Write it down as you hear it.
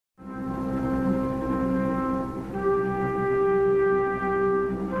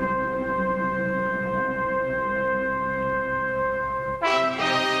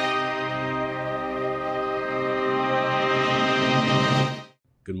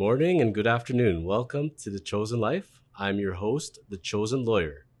morning and good afternoon. Welcome to The Chosen Life. I'm your host, The Chosen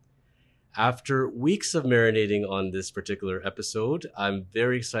Lawyer. After weeks of marinating on this particular episode, I'm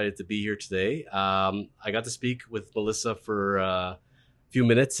very excited to be here today. I got to speak with Melissa for a few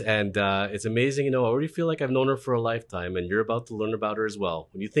minutes, and it's amazing. I already feel like I've known her for a lifetime, and you're about to learn about her as well.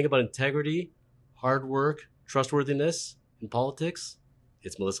 When you think about integrity, hard work, trustworthiness in politics,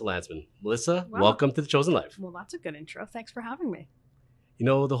 it's Melissa Lantsman. Melissa, welcome to The Chosen Life. Well, that's a good intro. Thanks for having me.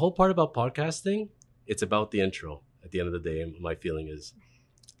 The whole part about podcasting, it's about the intro at the end of the day, my feeling is.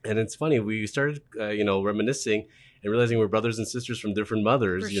 And it's funny, we started, reminiscing and realizing we're brothers and sisters from different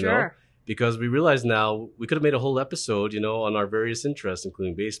mothers, For sure. because we realize now we could have made a whole episode, on our various interests,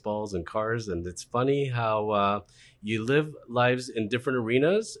 including baseballs and cars. And it's funny how you live lives in different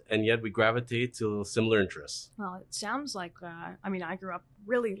arenas, and yet we gravitate to similar interests. Well, it sounds like, I grew up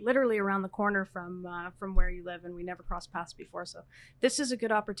literally around the corner from where you live, and we never crossed paths before. So this is a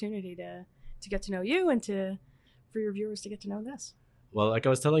good opportunity to get to know you and for your viewers to get to know this. Well, like I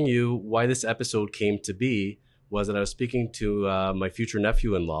was telling you, why this episode came to be was that I was speaking to my future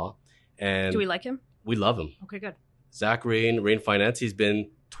nephew-in-law. And do we like him? We love him. Okay, good. Zach Rain Finance. He's been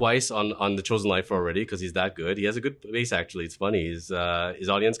twice on The Chosen Life already because he's that good. He has a good base, actually. It's funny. His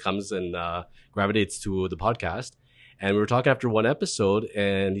audience comes and gravitates to the podcast. And we were talking after one episode,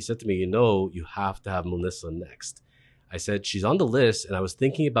 and he said to me, you have to have Melissa next. I said, she's on the list, and I was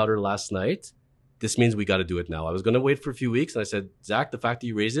thinking about her last night. This means we got to do it now. I was going to wait for a few weeks, and I said, Zach, the fact that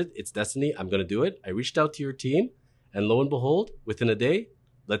you raised it, it's destiny. I'm going to do it. I reached out to your team, and lo and behold, within a day,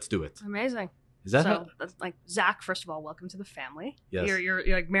 let's do it. Amazing. Is that that's like, Zach, first of all, welcome to the family. Yes. You're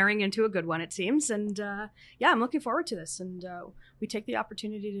like marrying into a good one, it seems. And I'm looking forward to this. And we take the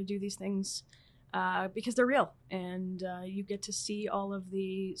opportunity to do these things because they're real. And you get to see all of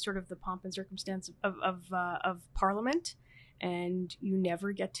the sort of the pomp and circumstance of Parliament. And you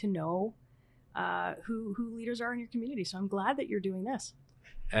never get to know who leaders are in your community. So I'm glad that you're doing this.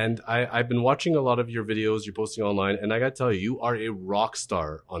 And I've been watching a lot of your videos you're posting online, and I got to tell you, you are a rock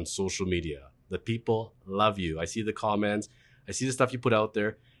star on social media. The people love you. I see the comments. I see the stuff you put out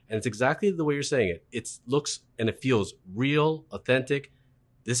there, and it's exactly the way you're saying it. It looks and it feels real, authentic.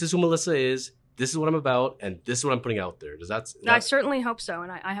 This is who Melissa is. This is what I'm about, and this is what I'm putting out there. I certainly hope so,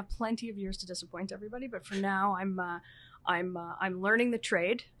 and I have plenty of years to disappoint everybody, but for now, I'm learning the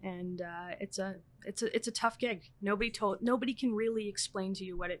trade, and it's a tough gig. Nobody can really explain to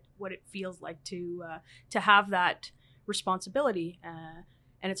you what it feels like to have that responsibility,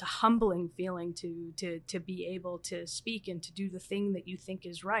 and it's a humbling feeling to be able to speak and to do the thing that you think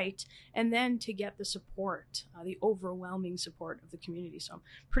is right, and then to get the support, the overwhelming support of the community. So I'm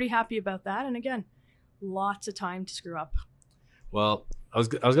pretty happy about that, and again, lots of time to screw up. Well, I was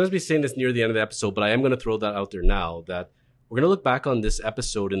going to be saying this near the end of the episode, but I am going to throw that out there now, that we're going to look back on this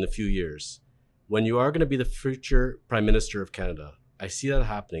episode in a few years when you are going to be the future Prime Minister of Canada. I see that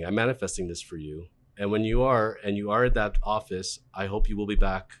happening. I'm manifesting this for you. And when you are at that office, I hope you will be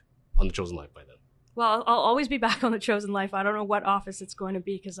back on The Chosen Life by then. Well, I'll always be back on The Chosen Life. I don't know what office it's going to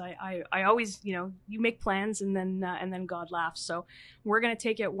be because I always, you make plans and then God laughs. So we're going to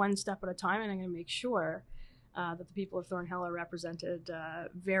take it one step at a time, and I'm going to make sure that the people of Thornhill are represented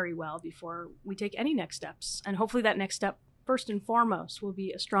very well before we take any next steps. And hopefully that next step, first and foremost, will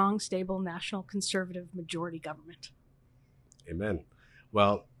be a strong, stable, national conservative majority government. Amen.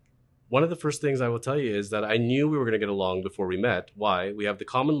 Well, one of the first things I will tell you is that I knew we were going to get along before we met. Why? We have the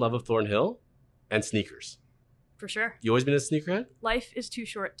common love of Thornhill and sneakers. For sure. You always been a sneakerhead? Life is too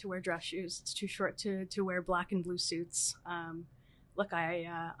short to wear dress shoes. It's too short to wear black and blue suits. Look,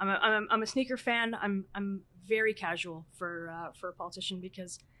 I'm a sneaker fan. I'm very casual for a politician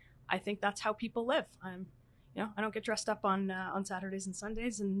because I think that's how people live. I don't get dressed up on Saturdays and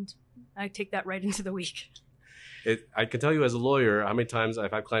Sundays, and I take that right into the week. I can tell you as a lawyer how many times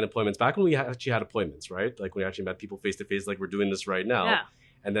I've had client appointments back when we actually had appointments, right? Like when we actually met people face to face, like we're doing this right now. Yeah.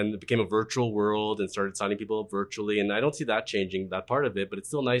 And then it became a virtual world and started signing people up virtually. And I don't see that changing, that part of it, but it's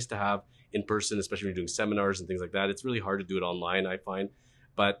still nice to have in person, especially when you're doing seminars and things like that. It's really hard to do it online, I find.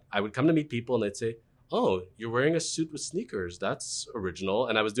 But I would come to meet people and they'd say, oh, you're wearing a suit with sneakers. That's original.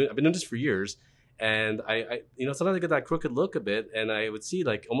 And I've been doing this for years. And I sometimes I get that crooked look a bit, and I would see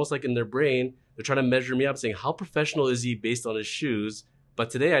almost like in their brain, they're trying to measure me up, saying how professional is he based on his shoes.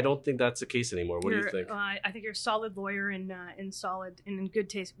 But today, I don't think that's the case anymore. What do you think? I think you're a solid lawyer in good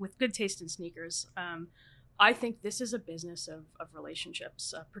taste, with good taste in sneakers. I think this is a business of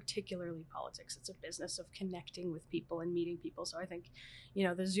relationships, particularly politics. It's a business of connecting with people and meeting people. So I think,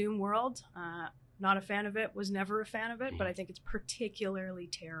 the Zoom world, not a fan of it, was never a fan of it, but I think it's particularly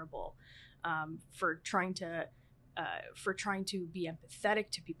terrible for trying to for trying to be empathetic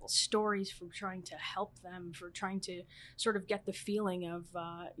to people's stories, for trying to help them, for trying to sort of get the feeling of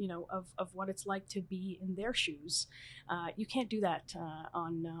of what it's like to be in their shoes. You can't do that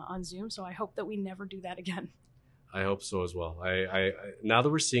on Zoom, so I hope that we never do that again. I hope so as well. I now that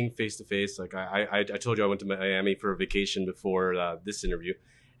we're seeing face to face, like I told you I went to Miami for a vacation before this interview,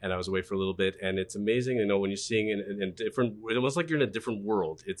 and I was away for a little bit, and it's amazing, when you're seeing in different, it's almost like you're in a different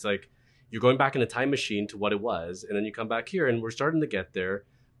world. It's like you're going back in a time machine to what it was, and then you come back here, and we're starting to get there.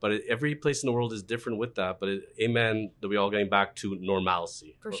 But every place in the world is different with that. But amen that we all getting back to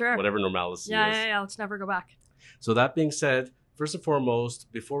normalcy. For sure. Whatever normalcy is. Yeah. Let's never go back. So that being said, first and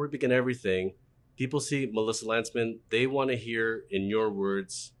foremost, before we begin everything, people see Melissa Lantsman. They want to hear, in your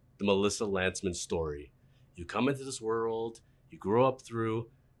words, the Melissa Lantsman story. You come into this world, you grow up through.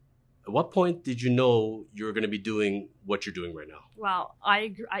 At what point did you know you were going to be doing what you're doing right now? Well, I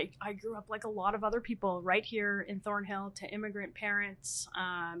grew up like a lot of other people right here in Thornhill to immigrant parents.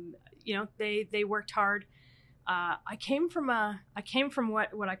 They worked hard. I came from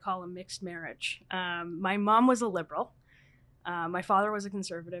what I call a mixed marriage. My mom was a liberal. My father was a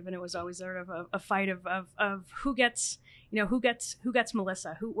conservative, and it was always sort of a fight of who gets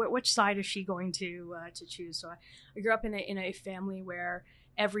Melissa, which side is she going to choose. So I grew up in a family where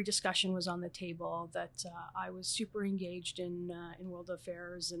every discussion was on the table, that I was super engaged in world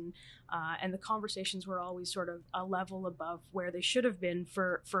affairs, and the conversations were always sort of a level above where they should have been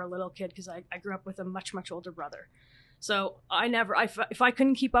for a little kid, because I grew up with a much older brother. So if I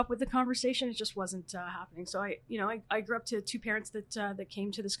couldn't keep up with the conversation, it just wasn't happening. So I grew up to two parents that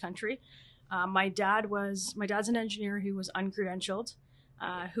came to this country. My dad's an engineer who was uncredentialed,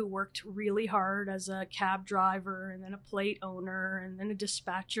 who worked really hard as a cab driver, and then a plate owner, and then a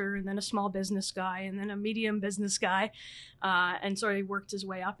dispatcher, and then a small business guy, and then a medium business guy. And so he worked his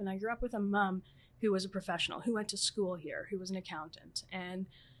way up. And I grew up with a mom who was a professional, who went to school here, who was an accountant. And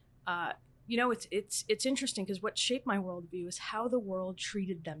it's interesting, because what shaped my worldview is how the world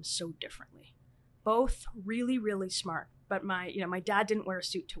treated them so differently. Both really, really smart, but my dad didn't wear a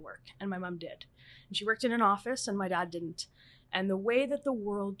suit to work, and my mom did. And she worked in an office, and my dad didn't. And the way that the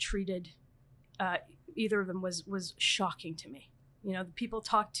world treated either of them was shocking to me. The people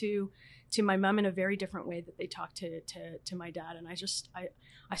talked to my mom in a very different way that they talked to my dad, and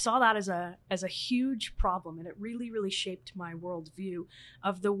I saw that as a huge problem, and it really, really shaped my worldview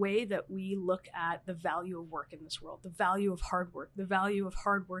of the way that we look at the value of work in this world, the value of hard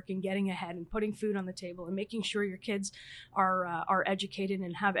work, and getting ahead and putting food on the table and making sure your kids are educated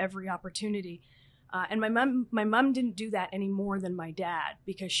and have every opportunity. And my mom didn't do that any more than my dad,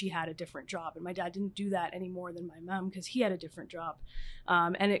 because she had a different job. And my dad didn't do that any more than my mom, because he had a different job.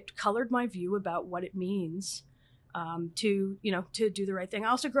 And it colored my view about what it means to do the right thing. I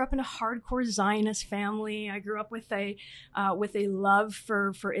also grew up in a hardcore Zionist family. I grew up with a love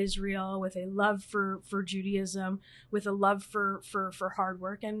for Israel, with a love for Judaism, with a love for hard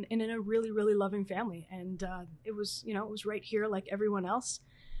work, and in a really, really loving family. And it was right here like everyone else.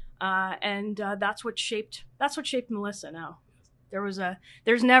 And that's what shaped Melissa. Now,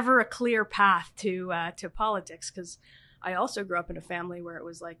 there's never a clear path to politics, because I also grew up in a family where it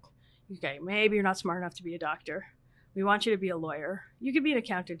was like, okay, maybe you're not smart enough to be a doctor. We want you to be a lawyer. You could be an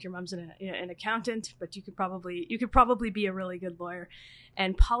accountant. Your mom's an accountant, but you could probably be a really good lawyer.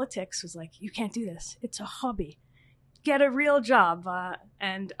 And politics was like, you can't do this. It's a hobby. Get a real job.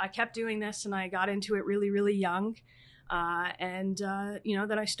 And I kept doing this, and I got into it really, really young. Then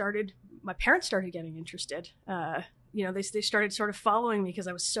my parents started getting interested. They started sort of following me, because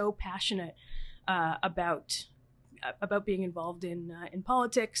I was so passionate about being involved in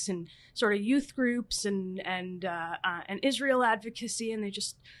politics and sort of youth groups and Israel advocacy. And they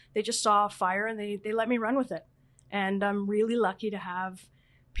just saw a fire, and they let me run with it. And I'm really lucky to have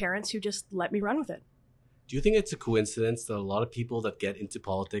parents who just let me run with it. Do you think it's a coincidence that a lot of people that get into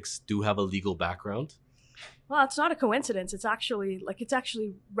politics do have a legal background? Well, it's not a coincidence. It's actually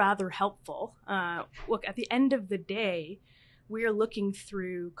rather helpful. Look, at the end of the day, we are looking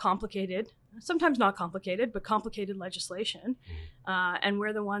through complicated, sometimes not complicated, but complicated legislation, and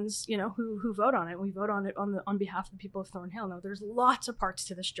we're the ones who vote on it. We vote on it on behalf of the people of Thornhill. Now, there's lots of parts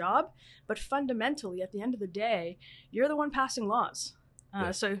to this job, but fundamentally, at the end of the day, you're the one passing laws.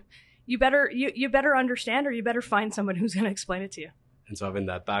 So you better understand, or you better find someone who's going to explain it to you. And so having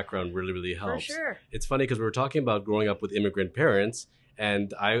that background really, really helps. For sure. It's funny, because we were talking about growing up with immigrant parents,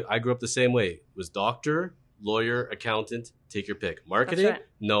 and I grew up the same way. It was doctor, lawyer, accountant, take your pick. Marketing? That's right.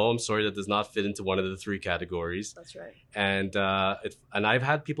 No, I'm sorry, that does not fit into one of the three categories. That's right. And I've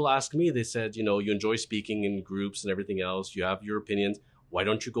had people ask me, they said, you enjoy speaking in groups and everything else. You have your opinions. Why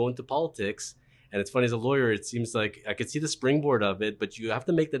don't you go into politics? And it's funny, as a lawyer, it seems like I could see the springboard of it, but you have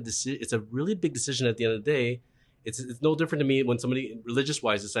to make that decision. It's a really big decision at the end of the day. It's no different to me when somebody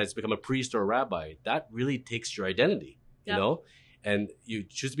religious-wise decides to become a priest or a rabbi. That really takes your identity, you know? And you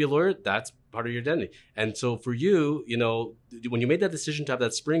choose to be a lawyer, that's part of your identity. And so for you, you know, when you made that decision to have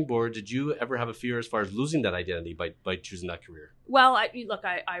that springboard, did you ever have a fear as far as losing that identity by choosing that career? Well, I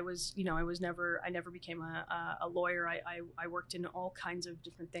never became a lawyer. I worked in all kinds of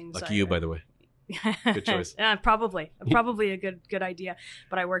different things. Lucky you, by the way. Good choice. Probably a good idea.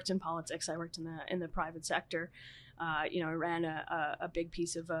 But I worked in politics. I worked in the private sector. I ran a big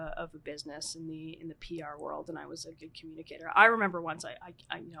piece of a business in the PR world, and I was a good communicator. I remember once I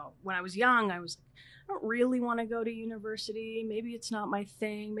when I was young, I was like, I don't really want to go to university. Maybe it's not my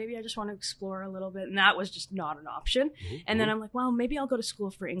thing. Maybe I just want to explore a little bit, and that was just not an option. And then I'm like, well, maybe I'll go to school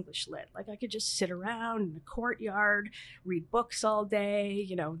for English Lit. Like I could just sit around in the courtyard, read books all day,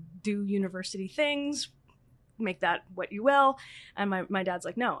 do university things. Make that what you will. And my dad's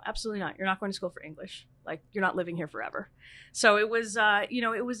like, no, absolutely not. You're not going to school for English. Like, you're not living here forever. So it was,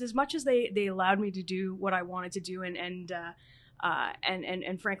 it was as much as they allowed me to do what I wanted to do and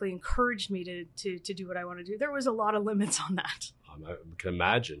frankly encouraged me to do what I want to do. There was a lot of limits on that. I can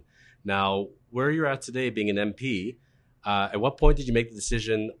imagine. Now, where you're at today, being an MP, at what point did you make the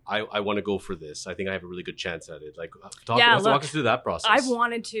decision, I want to go for this? I think I have a really good chance at it. Like, walk us through that process. I've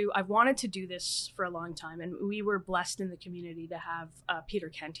wanted to do this for a long time, and we were blessed in the community to have Peter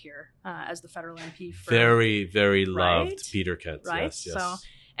Kent here as the federal MP. Very, very loved Peter Kent. Right. Yes. So,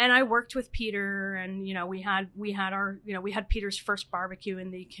 and I worked with Peter, and we had Peter's first barbecue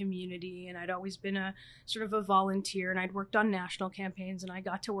in the community, and I'd always been a sort of a volunteer, and I'd worked on national campaigns, and I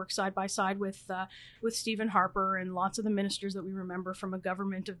got to work side by side with Stephen Harper and lots of the ministers that we remember from a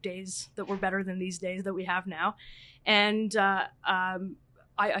government of days that were better than these days that we have now. And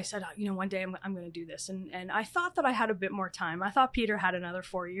I said, one day I'm going to do this, and I thought that I had a bit more time. I thought Peter had another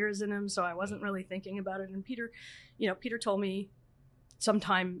 4 years in him, so I wasn't really thinking about it. And Peter told me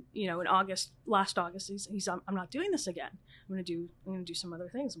sometime, in last August, he's I'm not doing this again. I'm going to do some other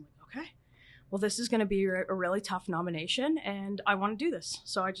things. I'm like, okay, well, this is going to be a really tough nomination, and I want to do this.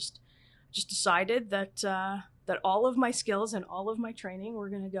 So I just decided that all of my skills and all of my training were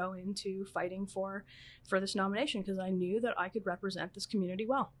going to go into fighting for this nomination, because I knew that I could represent this community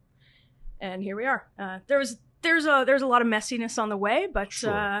well. And here we are. There's a lot of messiness on the way, but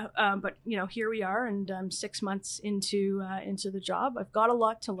Sure. But here we are, and I'm 6 months into the job. I've got a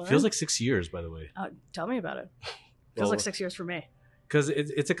lot to learn. Feels like 6 years, by the way. Tell me about it. Feels like 6 years for me. Because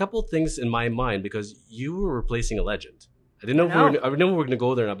it's a couple of things in my mind, because you were replacing a legend. I didn't know we were going to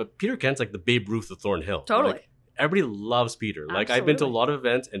go there now, but Peter Kent's like the Babe Ruth of Thornhill. Totally. Like, everybody loves Peter. Like, Absolutely. I've been to a lot of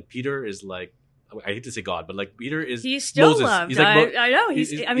events, and Peter is like, I hate to say God, but like Peter is he's still Moses. loved. He's like I know.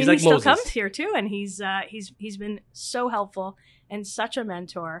 He like still Moses. comes here too, and he's been so helpful and such a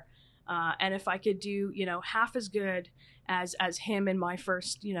mentor. And if I could do half as good as him in my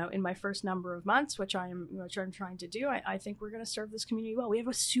first number of months, which I'm trying to do, I think we're going to serve this community well. We have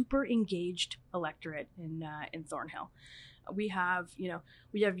a super engaged electorate in Thornhill. We have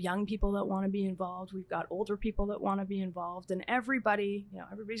young people that want to be involved. We've got older people that want to be involved, and everybody's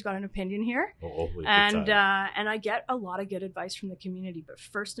got an opinion here. And I get a lot of good advice from the community. But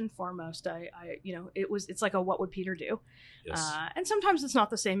first and foremost, it's like what would Peter do? Yes. And sometimes it's not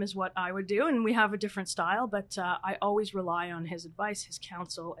the same as what I would do, and we have a different style. But I always rely on his advice, his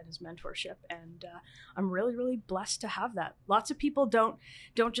counsel, and his mentorship. And I'm really, really blessed to have that. Lots of people don't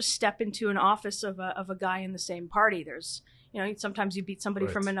just step into an office of a guy in the same party. There's sometimes you beat somebody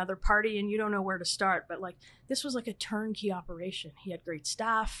from another party and you don't know where to start. But like, this was like a turnkey operation. He had great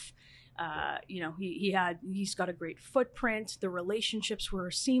staff. He's got a great footprint. The relationships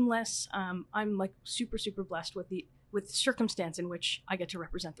were seamless. I'm like super, super blessed with the circumstance in which I get to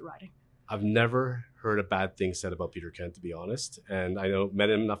represent the riding. I've never heard a bad thing said about Peter Kent, to be honest. And I know met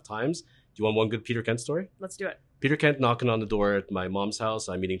him enough times. Do you want one good Peter Kent story? Let's do it. Peter Kent knocking on the door at my mom's house.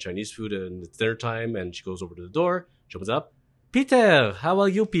 I'm eating Chinese food and it's dinner time. And she goes over to the door. She opens up. Peter, how are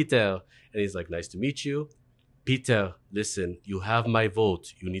you, Peter? And he's like, nice to meet you. Peter, listen, you have my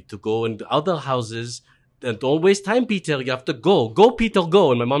vote. You need to go into other houses. And don't waste time, Peter. You have to go. Go, Peter,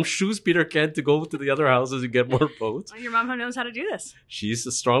 go. And my mom shoos Peter Kent to go to the other houses and get more votes. Your mom knows how to do this. She's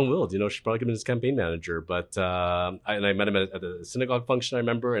strong-willed. She's probably been his campaign manager. But I met him at a synagogue function, I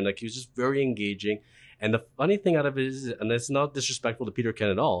remember. And like, he was just very engaging. And the funny thing out of it is, and it's not disrespectful to Peter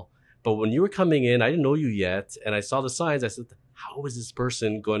Kent at all, but when you were coming in, I didn't know you yet. And I saw the signs. I said, how is this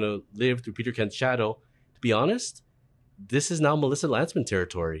person going to live through Peter Kent's shadow? To be honest, this is now Melissa Lantsman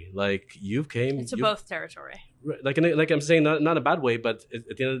territory. Like, It's a both territory. Like I'm saying, not in a bad way, but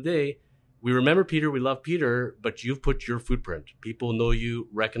at the end of the day, we remember Peter, we love Peter, but you've put your footprint. People know you,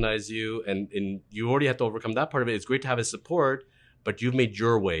 recognize you, and you already have to overcome that part of it. It's great to have his support, but you've made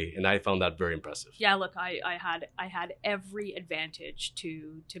your way, and I found that very impressive. Yeah, look, I had every advantage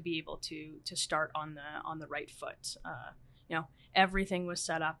to be able to start on the right foot. You know, everything was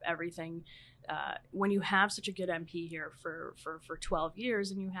set up, everything. When you have such a good MP here for 12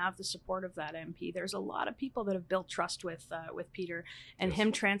 years and you have the support of that MP, there's a lot of people that have built trust with Peter, and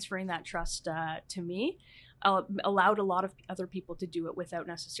him transferring that trust to me allowed a lot of other people to do it without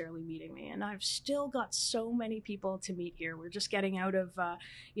necessarily meeting me. And I've still got so many people to meet here. We're just getting out of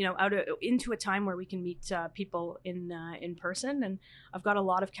into a time where we can meet people in person, and I've got a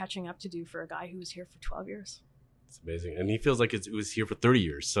lot of catching up to do for a guy who was here for 12 years. It's amazing. And he feels like it was here for 30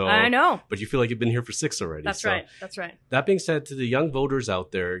 years. So I know. But you feel like you've been here for 6 already. That's right. That's right. That being said, to the young voters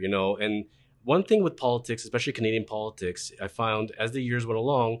out there, you know, and one thing with politics, especially Canadian politics, I found as the years went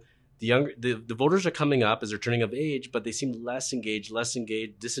along, the voters are coming up as they're turning of age, but they seem less engaged,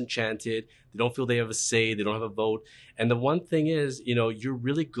 disenchanted. They don't feel they have a say. They don't have a vote. And the one thing is, you know, you're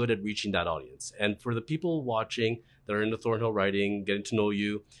really good at reaching that audience. And for the people watching that are into Thornhill writing, getting to know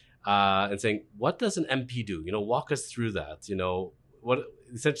you, and saying, what does an MP do? You know, walk us through that. You know, what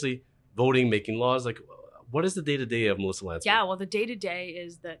essentially voting, making laws, like what is the day-to-day of Melissa Lantsman? Yeah, well, the day-to-day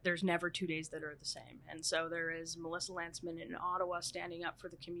is that there's never 2 days that are the same. And so there is Melissa Lantsman in Ottawa standing up for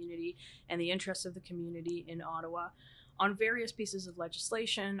the community and the interests of the community in Ottawa on various pieces of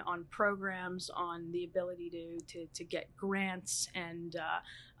legislation, on programs, on the ability to get grants and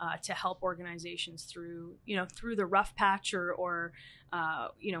to help organizations through the rough patch or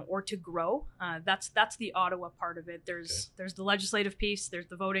to grow. That's the Ottawa part of it. There's the legislative piece. There's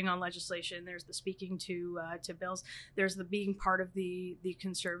the voting on legislation. There's the speaking to bills. There's the being part of the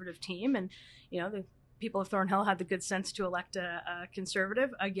Conservative team. And the people of Thornhill had the good sense to elect a Conservative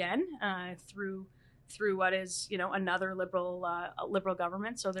again through what is another liberal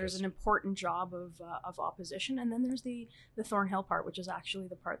government. So there's an important job of opposition, and then there's the Thornhill part, which is actually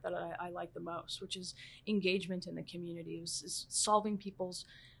the part that I like the most, which is engagement in the community, is solving people's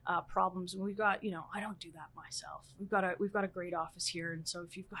problems. And we've got I don't do that myself. We've got a great office here, and so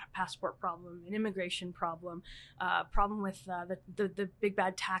if you've got a passport problem, an immigration problem, problem with the big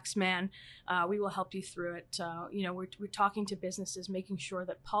bad tax man, we will help you through it. We're talking to businesses, making sure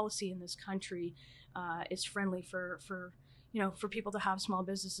that policy in this country is friendly for people to have small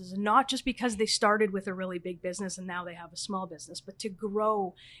businesses, and not just because they started with a really big business and now they have a small business, but to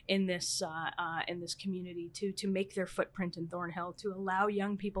grow in this community, to make their footprint in Thornhill, to allow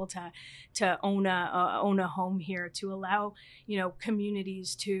young people to own a home here, to allow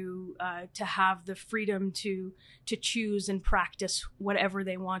communities to have the freedom to choose and practice whatever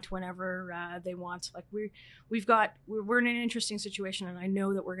they want whenever they want. Like we're in an interesting situation, and I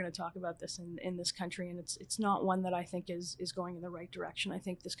know that we're going to talk about this in this country, and it's not one that I think is going in the right direction. I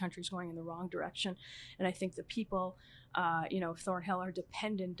think this country is going in the wrong direction, and I think the people of Thornhill are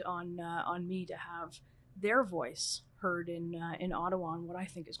dependent on me to have their voice heard in Ottawa on what I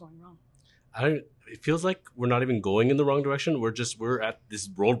think is going wrong. It feels like we're not even going in the wrong direction. We're at this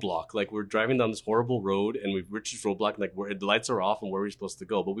roadblock. Like we're driving down this horrible road, and we've reached this roadblock. Like the lights are off, and where are we supposed to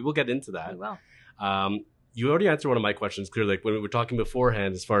go? But we will get into that. We will. You already answered one of my questions clearly, like when we were talking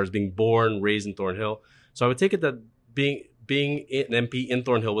beforehand, as far as being born, raised in Thornhill. So I would take it that being an MP in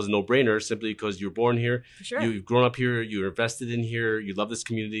Thornhill was a no-brainer, simply because you were born here. For sure. You've grown up here. You're invested in here. You love this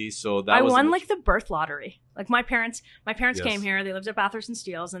community. So that I won like the birth lottery. Like my parents Yes. came here. They lived at Bathurst and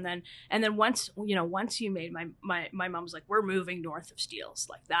Steeles, and then once you made my mom was like, we're moving north of Steeles.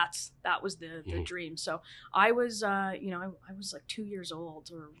 Like that was the dream. So I was I was like 2 years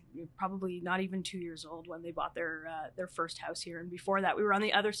old, or probably not even 2 years old, when they bought their first house here. And before that, we were on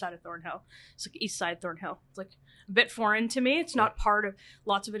the other side of Thornhill. It's like east side Thornhill. It's like a bit foreign to me. It's not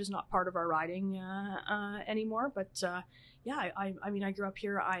lots of it is not part of our riding anymore. But I mean, I grew up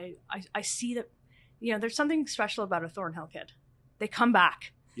here. I see that. There's something special about a Thornhill kid. They come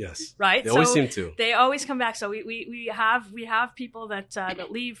back. Yes. Right? They always seem to. They always come back. So we have people that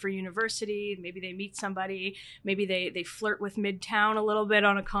leave for university. Maybe they meet somebody. Maybe they flirt with Midtown a little bit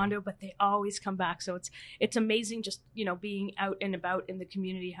on a condo, but they always come back. So it's amazing just, being out and about in the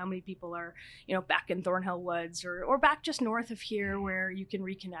community, how many people are, back in Thornhill Woods or back just north of here, where you can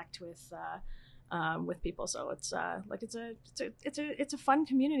reconnect with people. So it's a fun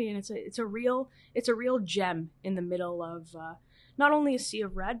community, and it's a real gem in the middle of not only a sea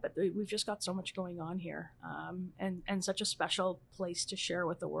of red, but we've just got so much going on here, and such a special place to share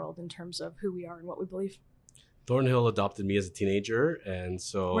with the world in terms of who we are and what we believe. Thornhill adopted me as a teenager, and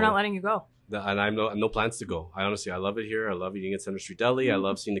so We're not letting you go. and I'm no plans to go. I honestly, I love it here. I love eating at Center Street Deli. I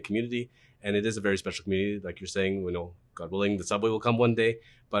love seeing the community, and it is a very special community. Like you're saying, God willing, the subway will come one day.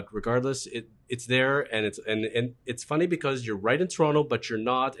 But regardless, it's there, and it's funny because you're right in Toronto, but you're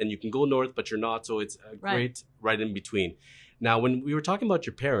not, and you can go north, but you're not. So it's a great right in between. Now, when we were talking about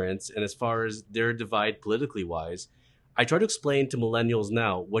your parents, and as far as their divide politically wise, I try to explain to millennials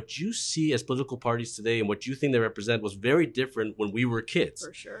now what you see as political parties today and what you think they represent was very different when we were kids.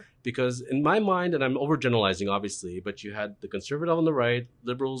 For sure. Because in my mind, and I'm overgeneralizing obviously, but you had the conservative on the right,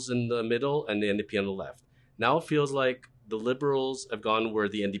 liberals in the middle, and the NDP on the left. Now it feels like the liberals have gone where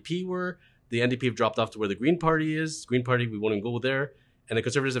the NDP were. The NDP have dropped off to where the Green Party is. Green Party, we won't even go there. And the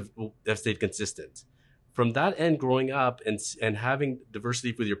conservatives have stayed consistent. From that end, growing up and having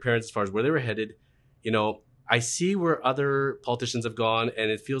diversity with your parents as far as where they were headed, I see where other politicians have gone,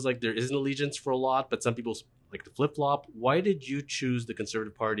 and it feels like there is an allegiance for a lot, but some people like to flip-flop. Why did you choose the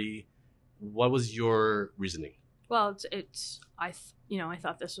Conservative Party? What was your reasoning? Well, I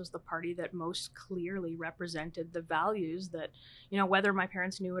thought this was the party that most clearly represented the values that, whether my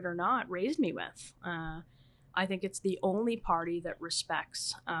parents knew it or not, raised me with. I think it's the only party that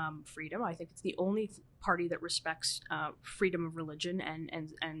respects freedom. I think it's the only party that respects freedom of religion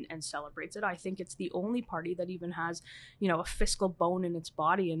and celebrates it. I think it's the only party that even has, a fiscal bone in its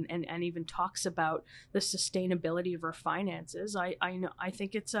body and even talks about the sustainability of our finances. I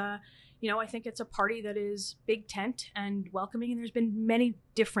think it's a party that is big tent and welcoming, and there's been many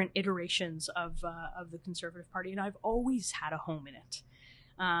different iterations of the Conservative Party, and I've always had a home in it.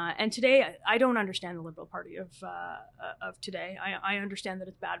 And today, I don't understand the Liberal Party of today. I understand that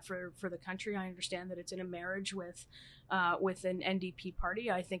it's bad for the country. I understand that it's in a marriage with an NDP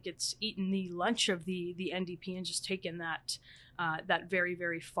party. I think it's eaten the lunch of the NDP and just taken that very,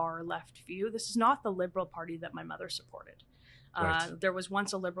 very far left view. This is not the Liberal Party that my mother supported. Right. There was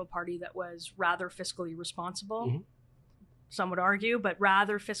once a Liberal Party that was rather fiscally responsible. Mm-hmm. Some would argue, but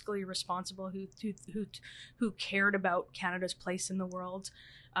rather fiscally responsible, who cared about Canada's place in the world,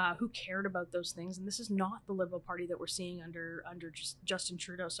 who cared about those things. And this is not the Liberal Party that we're seeing under Justin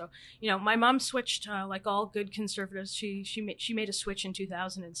Trudeau. So, my mom switched, like all good conservatives. She made a switch in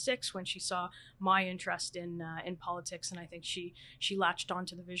 2006 when she saw my interest in politics, and I think she latched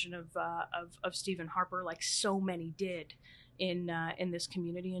onto the vision of Stephen Harper, like so many did in this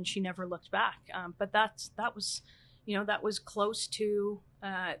community, and she never looked back. But that was close to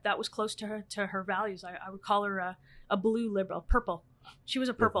her values. I would call her a blue liberal, purple. She was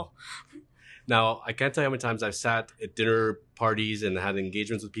a purple. Now, I can't tell you how many times I've sat at dinner parties and had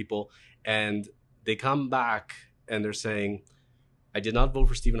engagements with people, and they come back and they're saying, I did not vote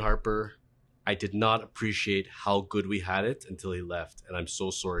for Stephen Harper. I did not appreciate how good we had it until he left, and I'm so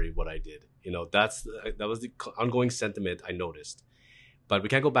sorry what I did. That was the ongoing sentiment I noticed. But we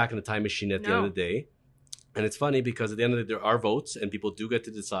can't go back in the time machine at the end of the day. And it's funny because at the end of the day, there are votes and people do get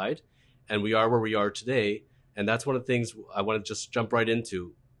to decide. And we are where we are today. And that's one of the things I want to just jump right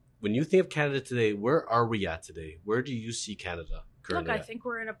into. When you think of Canada today, where are we at today? Where do you see Canada currently? Look, I think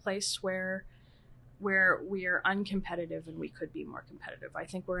we're in a place where we are uncompetitive and we could be more competitive. I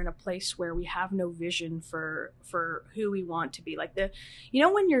think we're in a place where we have no vision for who we want to be. Like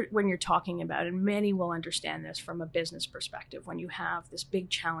when you're talking about, and many will understand this from a business perspective, when you have this big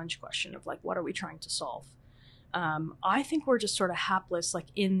challenge question of like, what are we trying to solve? I think we're just sort of hapless, like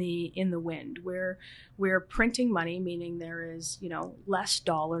in the wind. We're printing money, meaning there is less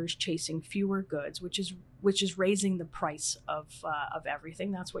dollars chasing fewer goods, which is raising the price of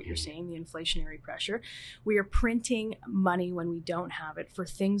everything. That's what you're seeing, the inflationary pressure. We are printing money when we don't have it for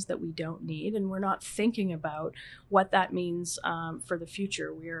things that we don't need, and we're not thinking about what that means for the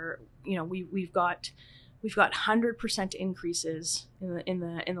future. We've got 100% increases in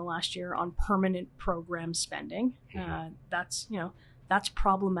the last year on permanent program spending. That's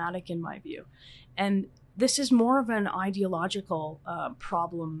problematic in my view, and this is more of an ideological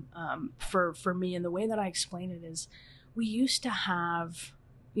problem for me. And the way that I explain it is, we used to have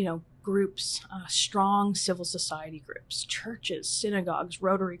groups, strong civil society groups, churches, synagogues,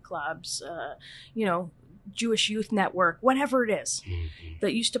 Rotary clubs, Jewish Youth Network, whatever it is,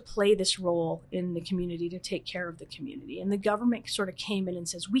 that used to play this role in the community to take care of the community. And the government sort of came in and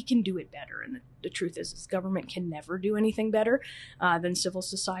says, we can do it better. And the truth is government can never do anything better than civil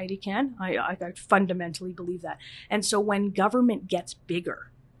society can. I fundamentally believe that. And so when government gets bigger,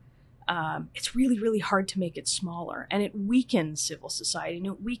 it's really, really hard to make it smaller. And it weakens civil society, and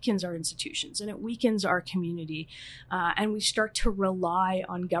it weakens our institutions, and it weakens our community. And we start to rely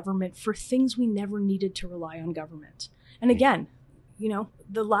on government for things we never needed to rely on government. And again,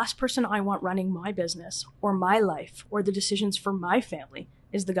 the last person I want running my business or my life or the decisions for my family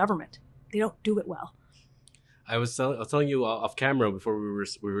is the government. They don't do it well. I was telling you off camera before we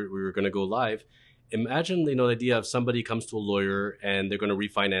were going to go live. Imagine, the idea of somebody comes to a lawyer and they're going to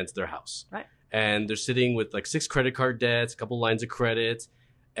refinance their house. Right. And they're sitting with like 6 credit card debts, a couple lines of credit.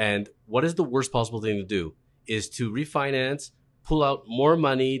 And what is the worst possible thing to do is to refinance, pull out more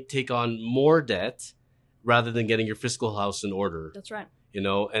money, take on more debt rather than getting your fiscal house in order. That's right.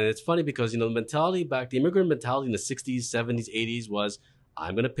 And it's funny because, the mentality the immigrant mentality in the 60s, 70s, 80s was,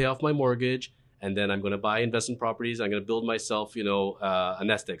 I'm going to pay off my mortgage and then I'm going to buy investment properties. I'm going to build myself, a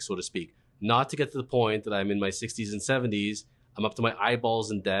nest egg, so to speak. Not to get to the point that I'm in my 60s and 70s, I'm up to my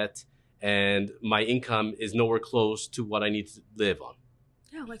eyeballs in debt, and my income is nowhere close to what I need to live on.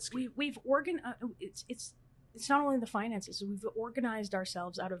 Yeah, like we've organized. It's not only the finances. We've organized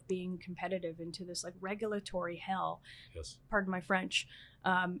ourselves out of being competitive into this like regulatory hell. Yes. Pardon my French.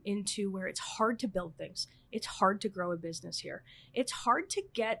 Into where it's hard to build things. It's hard to grow a business here. It's hard to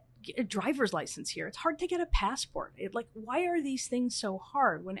get a driver's license here. It's hard to get a passport. Why are these things so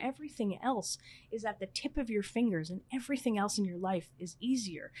hard when everything else is at the tip of your fingers and everything else in your life is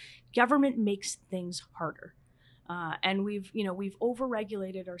easier? Government makes things harder. And we've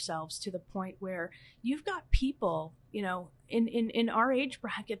overregulated ourselves to the point where you've got people, in our age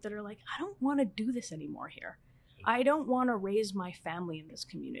bracket that are like, I don't want to do this anymore here. I don't want to raise my family in this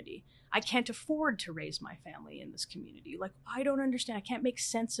community. I can't afford to raise my family in this community. I don't understand. I can't make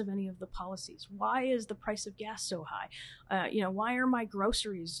sense of any of the policies. Why is the price of gas so high? Why are my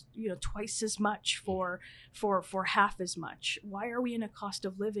groceries, twice as much for half as much? Why are we in a cost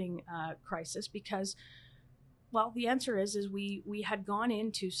of living crisis? Because, well, the answer is we had gone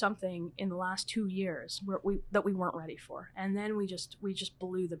into something in the last 2 years that we weren't ready for, and then we just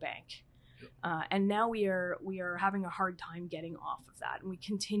blew the bank. And now we are having a hard time getting off of that, and we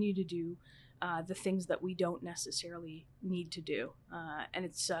continue to do the things that we don't necessarily need to do, and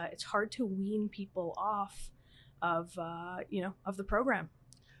it's hard to wean people off of the program.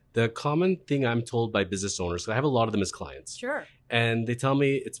 The common thing I'm told by business owners, I have a lot of them as clients, sure, and they tell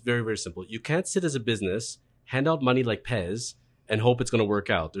me it's very, very simple. You can't sit as a business, hand out money like Pez, and hope it's going to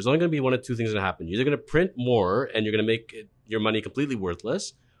work out. There's only going to be one of two things going to happen. You're either going to print more and you're going to make your money completely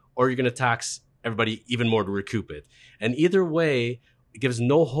worthless, or you're going to tax everybody even more to recoup it. And either way, it gives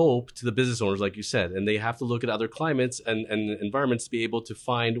no hope to the business owners, like you said, and they have to look at other climates and environments to be able to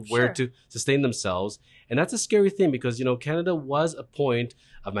find where Sure. to sustain themselves. And that's a scary thing because, Canada was a point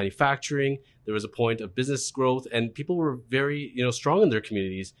of manufacturing. There was a point of business growth, and people were very, strong in their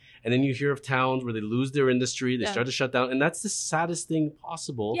communities. And then you hear of towns where they lose their industry, they start to shut down. And that's the saddest thing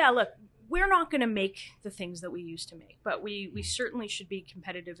possible. Yeah, look, we're not going to make the things that we used to make, but we certainly should be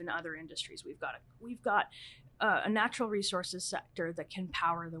competitive in other industries. We've got a natural resources sector that can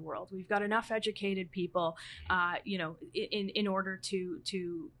power the world. We've got enough educated people, in order to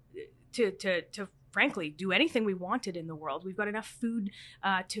frankly do anything we wanted in the world. We've got enough food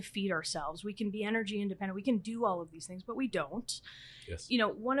to feed ourselves. We can be energy independent. We can do all of these things, but we don't. Yes.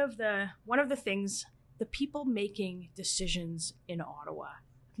 One of the things, the people making decisions in Ottawa.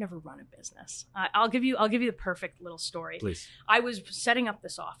 Never run a business. I'll give you the perfect little story. Please. I was setting up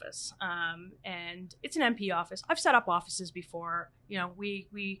this office, and it's an MP office. I've set up offices before. We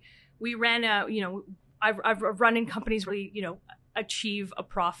ran I've run in companies where achieve a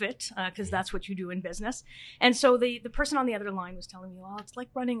profit because that's what you do in business. And so the person on the other line was telling me, well, it's like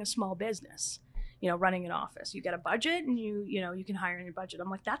running a small business. Running an office. You get a budget, and you can hire in your budget. I'm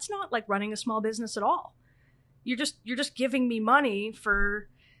like, that's not like running a small business at all. You're just giving me money for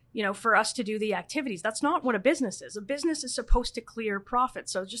us to do the activities. That's not what a business is. A business is supposed to clear profit.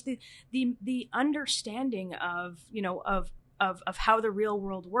 So just the understanding of how the real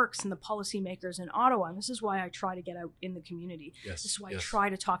world works and the policymakers in Ottawa. And this is why I try to get out in the community. Yes, this is why I try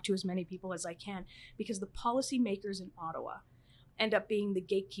to talk to as many people as I can, because the policymakers in Ottawa end up being the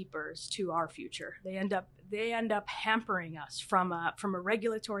gatekeepers to our future. They end up hampering us from a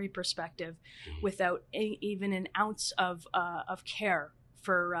regulatory perspective, without even an ounce of care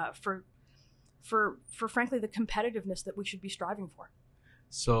for frankly the competitiveness that we should be striving for.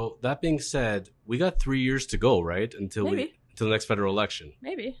 So that being said, we got 3 years to go, right? Until the next federal election.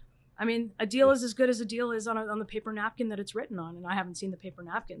 Maybe. I mean, a deal is as good as a deal is on the paper napkin that it's written on, and I haven't seen the paper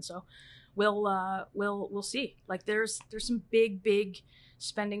napkin, so we'll see. Like there's some big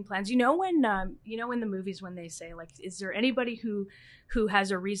spending plans. You know when in the movies when they say, like, is there anybody who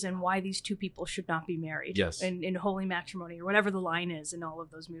has a reason why these two people should not be married? Yes. In holy matrimony, or whatever the line is in all of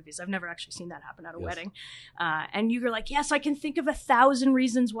those movies. I've never actually seen that happen at a wedding. And you're like, yes, I can think of 1,000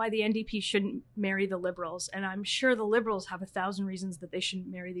 reasons why the NDP shouldn't marry the Liberals, and I'm sure the Liberals have 1,000 reasons that they shouldn't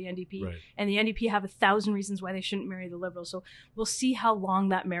marry the NDP, right. and the NDP have 1,000 reasons why they shouldn't marry the Liberals. So we'll see how long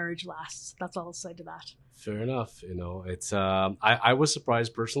that marriage lasts. That's all I'll say to that. Fair enough. It's I was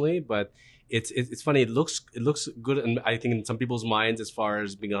surprised personally, but it's funny. It looks good, and I think in some people's minds as far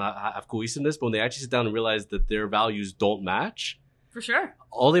as being have cohesiveness, but when they actually sit down and realize that their values don't match, for sure,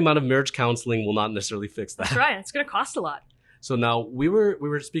 all the amount of marriage counseling will not necessarily fix that. That's right. It's going to cost a lot. So now we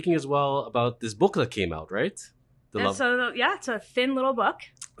were speaking as well about this book that came out, right? It's a thin little book.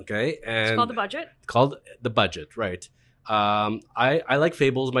 Okay, and it's called The Budget. Called The Budget, right? I like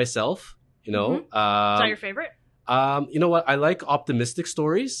fables myself. Is that your favorite? You know what? I like optimistic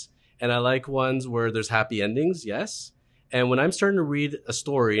stories, and I like ones where there's happy endings. Yes, and when I'm starting to read a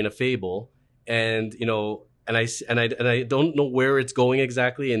story in a fable, and I don't know where it's going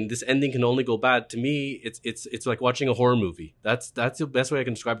exactly, and this ending can only go bad. To me, it's like watching a horror movie. That's the best way I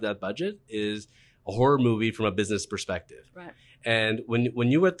can describe that budget is a horror movie from a business perspective. Right. And when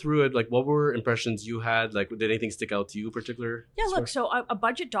you went through it, like, what were impressions you had? Like, did anything stick out to you in particular? Yeah, look, so a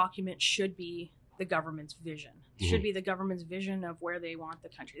budget document should be the government's vision. It should be the government's vision of where they want the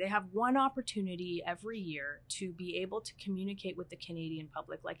country. They have one opportunity every year to be able to communicate with the Canadian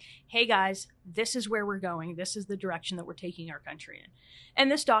public, like, hey guys, this is where we're going. This is the direction that we're taking our country in.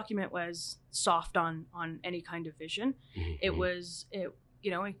 And this document was soft on any kind of vision.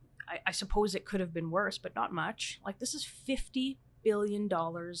 I suppose it could have been worse, but not much. Like, this is $50 billion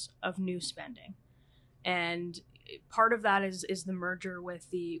of new spending. And part of that is the merger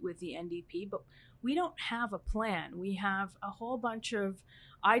with the NDP, but we don't have a plan. We have a whole bunch of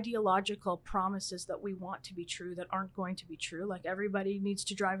ideological promises that we want to be true that aren't going to be true. Like, everybody needs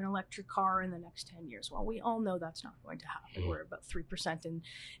to drive an electric car in the next 10 years. Well, we all know that's not going to happen. We're about 3%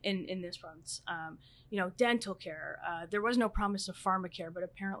 in this province. Dental care. There was no promise of pharmacare, but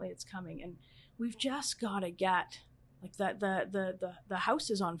apparently it's coming. And we've just got to get, like, the house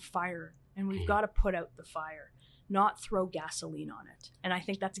is on fire, and we've got to put out the fire, not throw gasoline on it. And I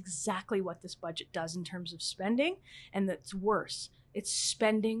think that's exactly what this budget does in terms of spending. And that's worse. It's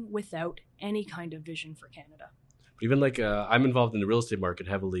spending without any kind of vision for Canada. Even like I'm involved in the real estate market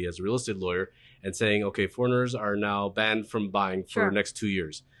heavily as a real estate lawyer, and saying, okay, foreigners are now banned from buying for the next 2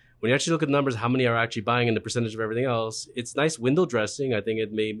 years. When you actually look at the numbers, how many are actually buying and the percentage of everything else, it's nice window dressing. I think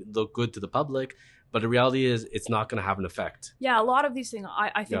it may look good to the public, but the reality is it's not going to have an effect. Yeah, a lot of these things.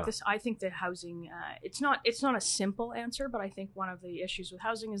 I think the housing. It's not a simple answer, but I think one of the issues with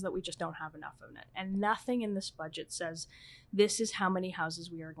housing is that we just don't have enough of it, and nothing in this budget says this is how many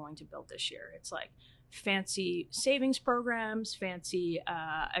houses we are going to build this year. It's like fancy savings programs, fancy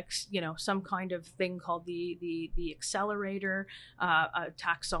some kind of thing called the accelerator, a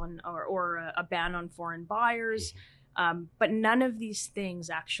tax on or a ban on foreign buyers. But none of these things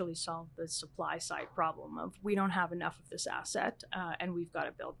actually solve the supply side problem of we don't have enough of this asset, and we've got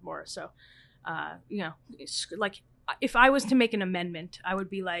to build more. So, like, if I was to make an amendment, I would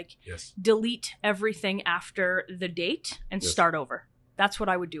be like, delete everything after the date and start over. That's what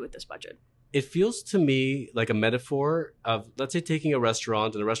I would do with this budget. It feels to me like a metaphor of, let's say, taking a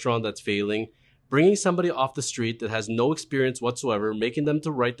restaurant and a restaurant that's failing, bringing somebody off the street that has no experience whatsoever, making them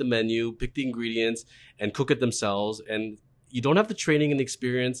to write the menu, pick the ingredients, and cook it themselves. And you don't have the training and the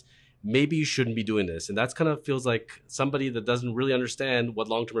experience. Maybe you shouldn't be doing this. And that's kind of feels like somebody that doesn't really understand what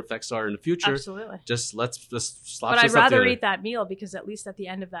long-term effects are in the future. Absolutely. Just let's slap. But I'd rather eat that meal, because at least at the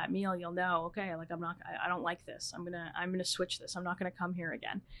end of that meal, you'll know, okay, like, I don't like this. I'm gonna switch this. I'm not gonna come here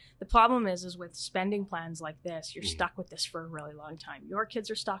again. The problem is with spending plans like this, you're stuck with this for a really long time. Your kids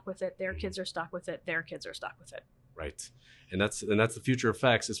are stuck with it. Their kids are stuck with it. Their kids are stuck with it. Right. And that's the future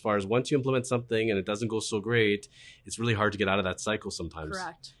effects, as far as once you implement something and it doesn't go so great, it's really hard to get out of that cycle sometimes.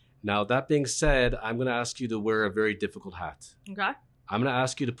 Correct. Now, that being said, I'm going to ask you to wear a very difficult hat. Okay. I'm going to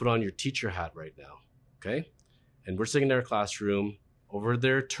ask you to put on your teacher hat right now. Okay. And we're sitting in our classroom. Over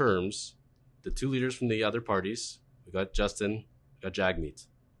their terms, the two leaders from the other parties, we got Justin, we got Jagmeet,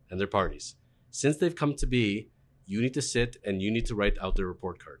 and their parties. Since they've come to be, you need to sit and you need to write out their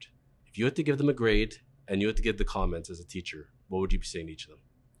report card. If you had to give them a grade and you had to give the comments as a teacher, what would you be saying to each of them?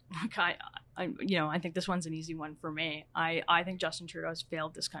 Okay, I think this one's an easy one for me. I think Justin Trudeau has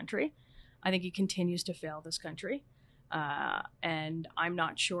failed this country. I think he continues to fail this country. And I'm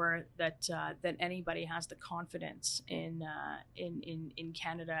not sure that that anybody has the confidence in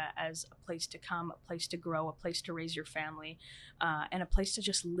Canada as a place to come, a place to grow, a place to raise your family, and a place to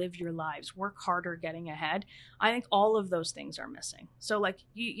just live your lives, work harder, getting ahead. I think all of those things are missing. So like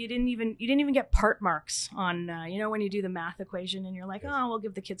you didn't even get part marks on when you do the math equation and you're like, oh, we'll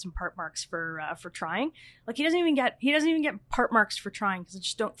give the kid some part marks for trying. Like he doesn't even get part marks for trying because I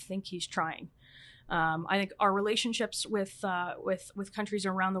just don't think he's trying. I think our relationships with countries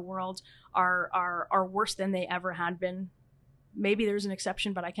around the world are worse than they ever had been. Maybe there's an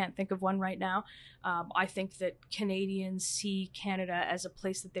exception, but I can't think of one right now. I think that Canadians see Canada as a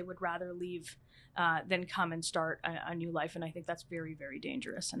place that they would rather leave than come and start a new life, and I think that's very, very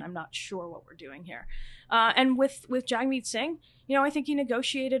dangerous. And I'm not sure what we're doing here. And with Jagmeet Singh, I think he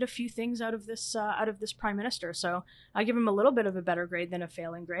negotiated a few things out of this prime minister. So I give him a little bit of a better grade than a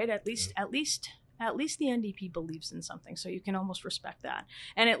failing grade. At least the NDP believes in something, so you can almost respect that.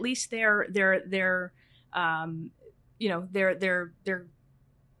 And at least they're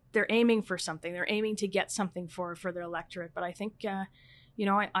aiming for something. They're aiming to get something for their electorate. But I think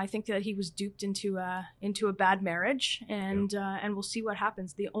I think that he was duped into a bad marriage, and we'll see what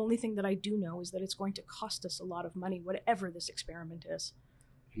happens. The only thing that I do know is that it's going to cost us a lot of money, whatever this experiment is.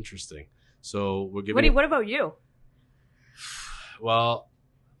 Interesting. So we're giving. What about you? Well,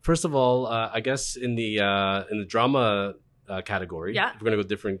 first of all, I guess in the drama category, if we're gonna go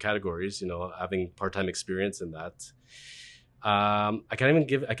different categories, having part-time experience in that, I can't even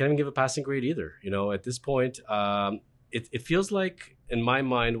give a passing grade either. At this point, it feels like in my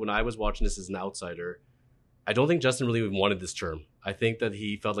mind when I was watching this as an outsider, I don't think Justin really even wanted this term. I think that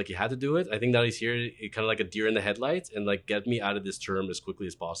he felt like he had to do it. I think now he's here, kind of like a deer in the headlights, and like get me out of this term as quickly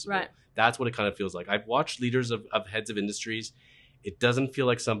as possible. Right. That's what it kind of feels like. I've watched leaders of heads of industries. It doesn't feel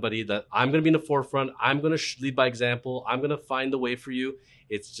like somebody that I'm going to be in the forefront. I'm going to lead by example. I'm going to find the way for you.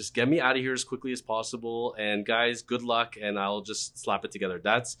 It's just get me out of here as quickly as possible. And guys, good luck. And I'll just slap it together.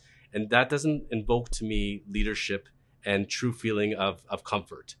 That doesn't invoke to me leadership and true feeling of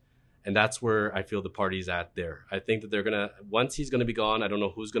comfort. And that's where I feel the party's at there. I think that once he's going to be gone, I don't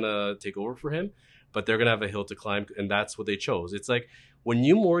know who's going to take over for him, but they're going to have a hill to climb. And that's what they chose. It's like when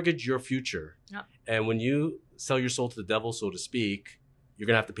you mortgage your future and when you sell your soul to the devil, so to speak, you're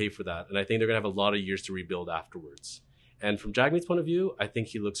going to have to pay for that. And I think they're going to have a lot of years to rebuild afterwards. And from Jagmeet's point of view, I think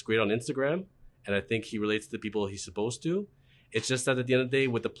he looks great on Instagram. And I think he relates to the people he's supposed to. It's just that at the end of the day,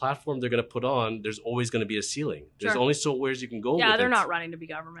 with the platform they're going to put on, there's always going to be a ceiling. There's only so where you can go. Yeah, they're not running to be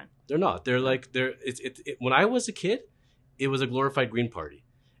government. They're not. They're like when I was a kid, it was a glorified Green Party,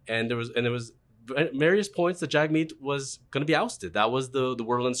 and there was various points that Jagmeet was going to be ousted. That was the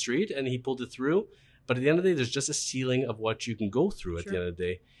word on the street, and he pulled it through. But at the end of the day, there's just a ceiling of what you can go through. At the end of the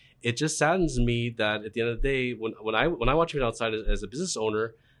day, it just saddens me that at the end of the day, when I watch it outside as a business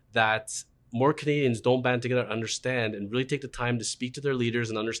owner, that more Canadians don't band together, understand, and really take the time to speak to their leaders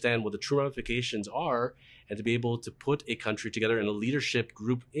and understand what the true ramifications are, and to be able to put a country together and a leadership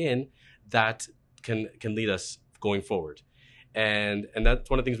group in that can lead us going forward. And that's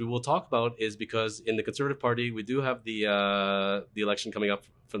one of the things we will talk about, is because in the Conservative Party, we do have the election coming up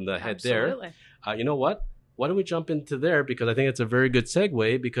from the head there. You know what? Why don't we jump into there? Because I think it's a very good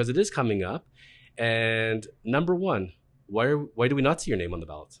segue, because it is coming up. And number one, why do we not see your name on the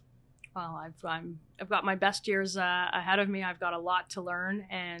ballot? Well, I've got my best years ahead of me. I've got a lot to learn,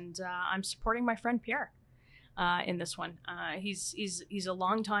 and I'm supporting my friend Pierre in this one. He's a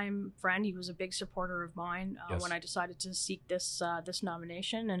longtime friend. He was a big supporter of mine when I decided to seek this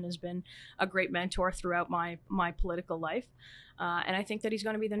nomination, and has been a great mentor throughout my political life. And I think that he's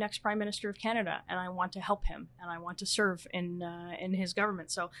going to be the next Prime Minister of Canada, and I want to help him, and I want to serve in his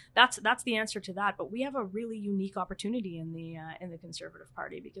government. So that's the answer to that. But we have a really unique opportunity in the Conservative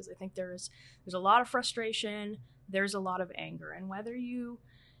Party, because I think there's a lot of frustration, there's a lot of anger, and whether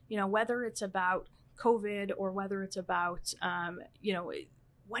whether it's about COVID or whether it's about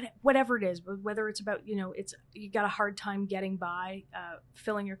whatever it is, but whether it's about it's you got a hard time getting by,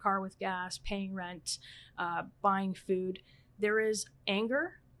 filling your car with gas, paying rent, buying food. There is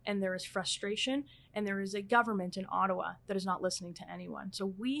anger, and there is frustration, and there is a government in Ottawa that is not listening to anyone. So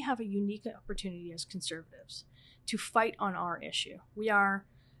we have a unique opportunity as Conservatives to fight on our issue. We are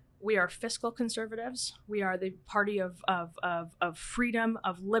fiscal Conservatives. We are the party of freedom,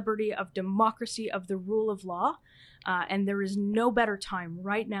 of liberty, of democracy, of the rule of law. And there is no better time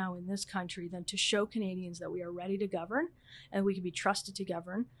right now in this country than to show Canadians that we are ready to govern, and we can be trusted to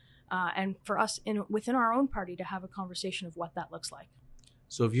govern. And for us within our own party to have a conversation of what that looks like.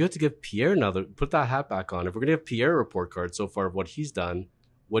 So if you had to give Pierre put that hat back on, if we're going to give Pierre a report card so far of what he's done,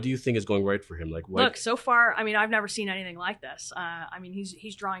 What do you think is going right for him? Like, what? Look, so far, I mean, I've never seen anything like this. I mean,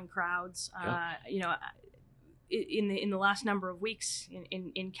 he's drawing crowds. You know, in the last number of weeks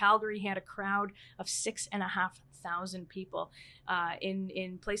in Calgary, he had a crowd of 6,500 people.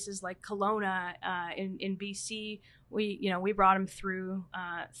 In places like Kelowna, in BC, we brought him through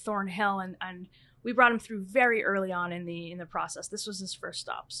Thornhill, and we brought him through very early on in the process. This was his first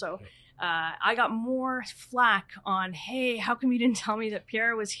stop, so I got more flack on, hey, how come you didn't tell me that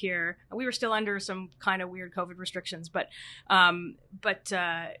Pierre was here? We were still under some kind of weird COVID restrictions, but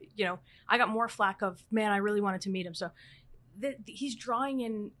you know, I got more flack of, man, I really wanted to meet him. So he's drawing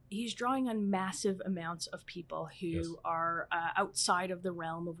on massive amounts of people who are outside of the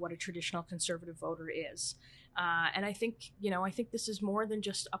realm of what a traditional conservative voter is. And I think this is more than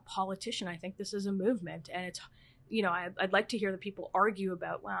just a politician. I think this is a movement, and it's, you know, I'd like to hear the people argue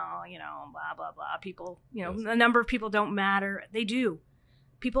about, well, you know, blah, blah, blah. People, you know, the number of people don't matter. They do.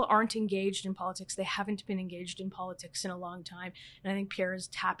 People aren't engaged in politics. They haven't been engaged in politics in a long time. And I think Pierre is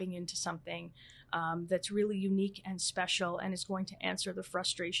tapping into something that's really unique and special, and is going to answer the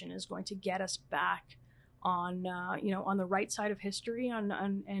frustration, is going to get us back on, you know, on the right side of history, and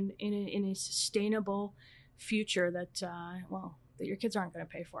in a sustainable future that, that your kids aren't going to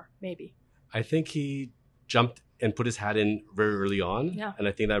pay for, maybe. I think he jumped and put his hat in very early on. Yeah. And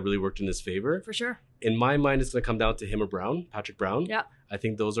I think that really worked in his favor. For sure. In my mind, it's going to come down to him or Brown, Patrick Brown. Yeah. I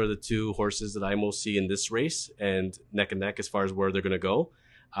think those are the two horses that I most see in this race, and neck and neck as far as where they're going to go.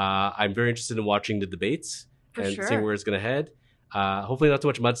 I'm very interested in watching the debates and seeing where it's going to head. Hopefully not too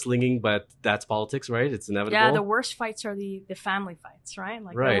much mudslinging, but that's politics, right? It's inevitable. Yeah, the worst fights are the family fights, right?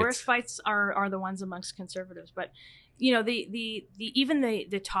 Like the worst fights are the ones amongst conservatives. But you know, even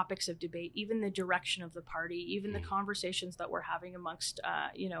the topics of debate, even the direction of the party, even the conversations that we're having amongst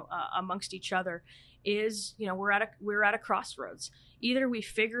amongst each other is, you know, we're at a crossroads. Either we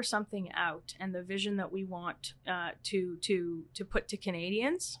figure something out, and the vision that we want to put to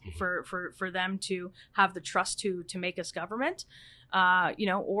Canadians for them to have the trust to make us government, you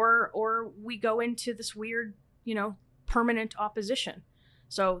know, or we go into this weird, you know, permanent opposition.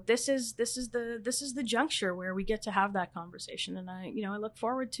 So this is the juncture where we get to have that conversation, and I look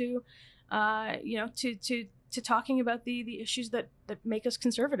forward to to talking about the issues that make us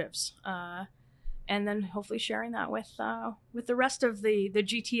conservatives, and then hopefully sharing that with the rest of the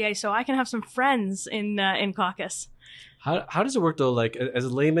GTA, so I can have some friends in caucus. How does it work though? Like, as a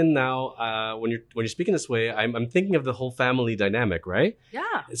layman now, when you're speaking this way, I'm thinking of the whole family dynamic, right?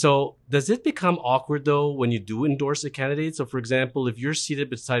 Yeah. So does it become awkward though when you do endorse a candidate? So for example, if you're seated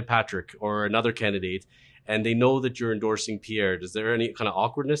beside Patrick or another candidate, and they know that you're endorsing Pierre, is there any kind of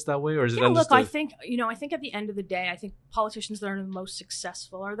awkwardness that way, or is it? Look, I think at the end of the day, I think politicians that are the most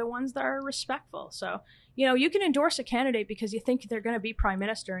successful are the ones that are respectful. So, you know, you can endorse a candidate because you think they're going to be prime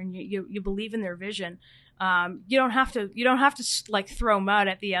minister and you believe in their vision. You don't have to like throw mud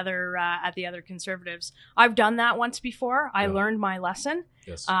at the other conservatives. I've done that once before. I learned my lesson,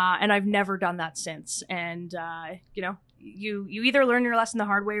 and I've never done that since. And you know, you either learn your lesson the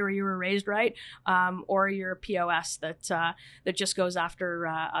hard way, or you were raised right, or you're a POS that just goes after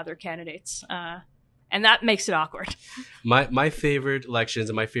other candidates. And that makes it awkward. My favorite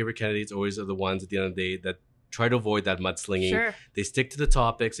elections and my favorite candidates always are the ones at the end of the day that try to avoid that mudslinging. Sure. They stick to the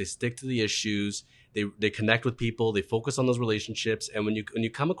topics. They stick to the issues. They connect with people. They focus on those relationships. And when you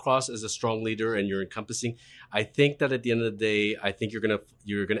come across as a strong leader and you're encompassing, I think that at the end of the day, I think you're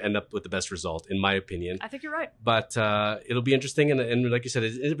gonna end up with the best result, in my opinion. I think you're right. But it'll be interesting, and like you said,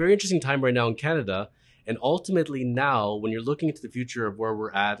 it's a very interesting time right now in Canada. And ultimately now, when you're looking into the future of where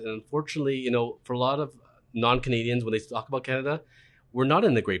we're at, and unfortunately, you know, for a lot of non-Canadians, when they talk about Canada, we're not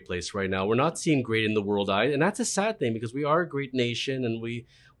in a great place right now. We're not seeing great in the world eye. And that's a sad thing, because we are a great nation, and we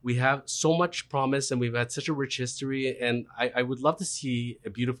have so much promise, and we've had such a rich history. And I would love to see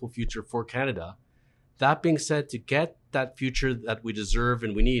a beautiful future for Canada. That being said, to get that future that we deserve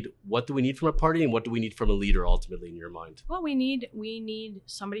and we need, what do we need from a party, and what do we need from a leader ultimately, in your mind? Well, we need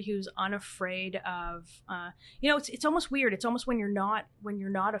somebody who's unafraid of, you know, it's almost weird. It's almost when you're not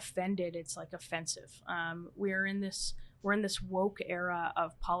offended, it's like offensive. We're in this woke era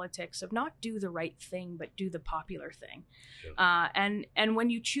of politics of not do the right thing, but do the popular thing. Yeah. And when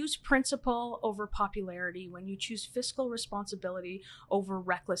you choose principle over popularity, when you choose fiscal responsibility over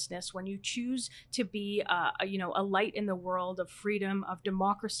recklessness, when you choose to be a light in the world of freedom, of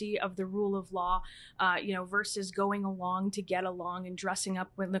democracy, of the rule of law, versus going along to get along and dressing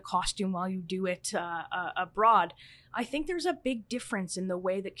up in the costume while you do it abroad, I think there's a big difference in the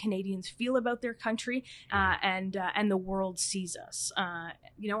way that Canadians feel about their country and the world sees us. I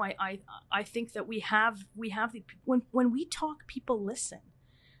think that we have when we talk, people listen.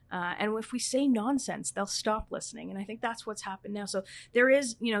 And if we say nonsense, they'll stop listening. And I think that's what's happened now. So there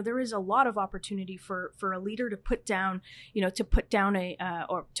is a lot of opportunity for a leader to put down,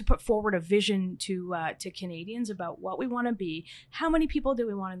 or to put forward a vision to Canadians about what we want to be. How many people do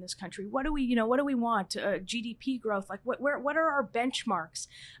we want in this country? What do we want? GDP growth? Like what are our benchmarks?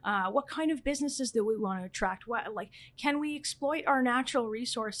 What kind of businesses do we want to attract? Can we exploit our natural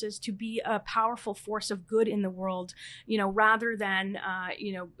resources to be a powerful force of good in the world? Rather than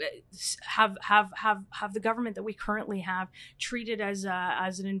have the government that we currently have treated as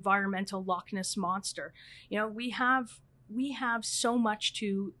an environmental Loch Ness monster. We have so much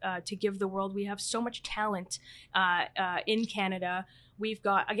to give the world. We have so much talent in Canada. We've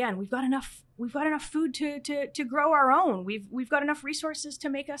got enough food to grow our own. We've got enough resources to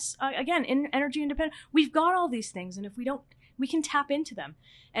make us energy independent. We've got all these things, and if we don't, we can tap into them.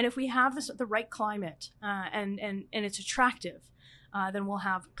 And if we have the right climate and it's attractive, then we'll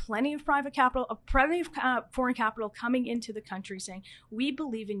have plenty of private capital, plenty of foreign capital coming into the country saying, we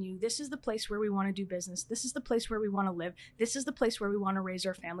believe in you. This is the place where we want to do business. This is the place where we want to live. This is the place where we want to raise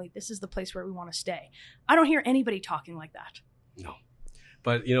our family. This is the place where we want to stay. I don't hear anybody talking like that. No.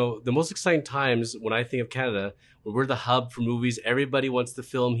 But, the most exciting times when I think of Canada, where we're the hub for movies, everybody wants to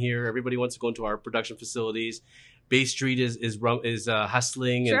film here. Everybody wants to go into our production facilities. Bay Street is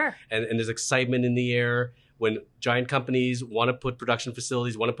hustling, sure. and there's excitement in the air. When giant companies want to put production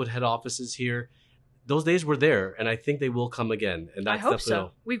facilities, want to put head offices here, those days were there, and I think they will come again. And that's I hope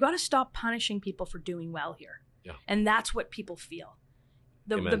so. We've got to stop punishing people for doing well here. Yeah. And that's what people feel.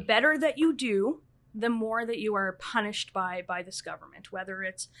 The better that you do, the more that you are punished by this government, whether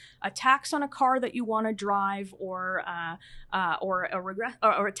it's a tax on a car that you want to drive, or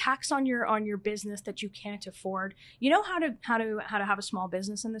a tax on your business that you can't afford. You know how to have a small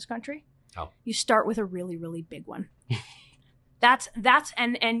business in this country? How? You start with a really, really big one. That's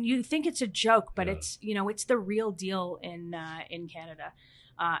and you think it's a joke, but it's the real deal in Canada.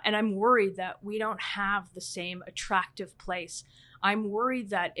 And I'm worried that we don't have the same attractive place. I'm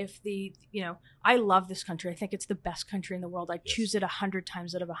worried that if I love this country. I think it's the best country in the world. I'd choose it 100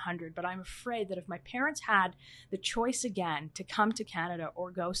 times out of 100. But I'm afraid that if my parents had the choice again to come to Canada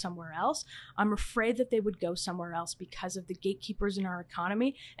or go somewhere else, I'm afraid that they would go somewhere else because of the gatekeepers in our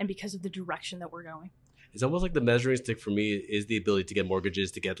economy and because of the direction that we're going. It's almost like the measuring stick for me is the ability to get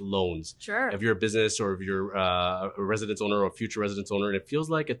mortgages, to get loans. Sure. If you're a business or if you're a residence owner or a future residence owner, and it feels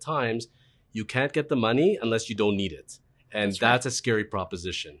like at times you can't get the money unless you don't need it. And that's a scary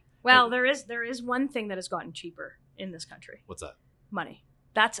proposition. Well, there is one thing that has gotten cheaper in this country. What's that? Money.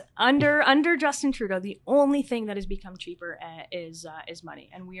 That's under Justin Trudeau. The only thing that has become cheaper is money,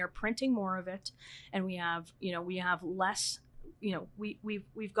 and we are printing more of it, and we have less.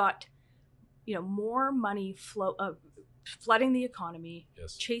 We've got more money flooding the economy,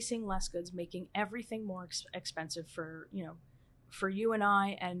 yes. Chasing less goods, making everything more expensive for you and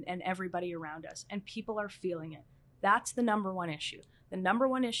I and everybody around us, and people are feeling it. That's the number one issue. The number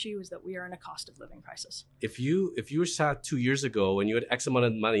one issue is that we are in a cost of living crisis. If you were sat 2 years ago and you had X amount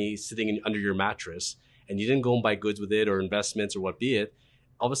of money sitting under your mattress and you didn't go and buy goods with it or investments or what be it,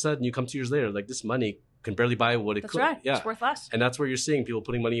 all of a sudden you come 2 years later, like this money can barely buy what it That's could. Right. Yeah. It's worth less. And that's where you're seeing people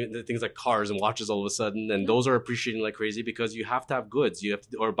putting money into things like cars and watches all of a sudden. And those are appreciating like crazy because you have to have goods. You have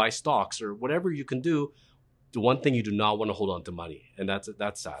to, or buy stocks or whatever you can do. The one thing you do not want to hold on to money, and that's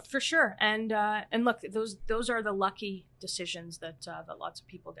sad. For sure. And look, those are the lucky decisions that lots of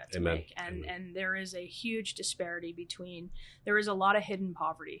people get to make. And there is a huge disparity there is a lot of hidden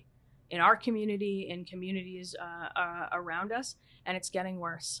poverty in our community, in communities around us, and it's getting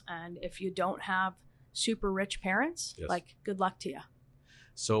worse. And if you don't have super rich parents, good luck to you.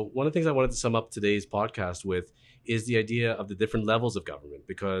 So one of the things I wanted to sum up today's podcast with is the idea of the different levels of government,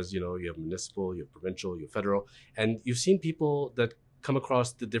 because you have municipal, you have provincial, you have federal, and you've seen people that come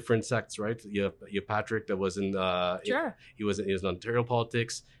across the different sects, right? You have Patrick that was in sure. He was in Ontario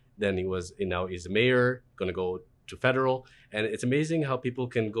politics, then now he's a mayor, going to go to federal, and it's amazing how people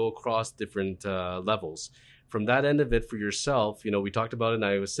can go across different levels. From that end of it for yourself, we talked about it, and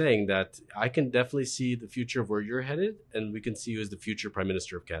I was saying that I can definitely see the future of where you're headed, and we can see you as the future Prime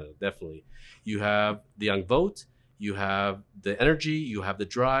Minister of Canada. Definitely. You have the young vote, you have the energy, you have the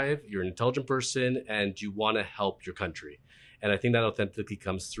drive, you're an intelligent person, and you want to help your country. And I think that authentically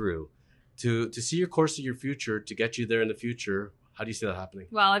comes through. To see your course of your future, to get you there in the future, how do you see that happening?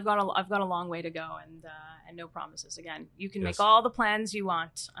 Well, I've got a long way to go, and no promises. Again, you can make all the plans you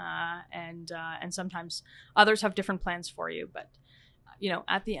want, and sometimes others have different plans for you. But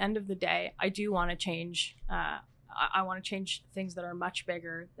at the end of the day, I do want to change. I want to change things that are much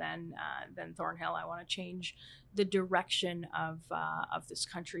bigger than Thornhill. I want to change the direction of this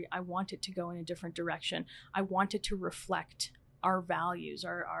country. I want it to go in a different direction. I want it to reflect our values,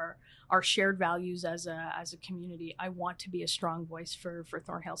 our shared values as a community. I want to be a strong voice for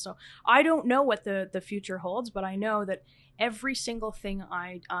Thornhill. So I don't know what the future holds, but I know that every single thing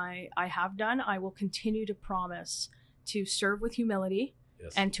I have done, I will continue to promise to serve with humility,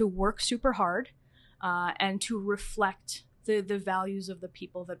 yes, and to work super hard, and to reflect the values of the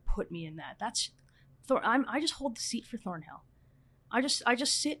people that put me in that. I just hold the seat for Thornhill. I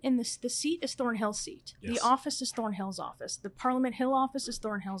just sit in this. The seat is Thornhill's seat. Yes. The office is Thornhill's office. The Parliament Hill office is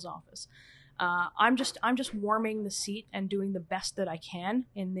Thornhill's office. I'm just warming the seat and doing the best that I can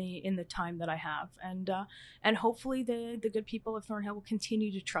in the time that I have, and hopefully the good people of Thornhill will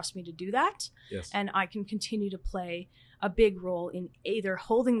continue to trust me to do that. Yes. And I can continue to play a big role in either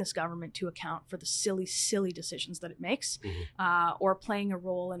holding this government to account for the silly decisions that it makes, mm-hmm, or playing a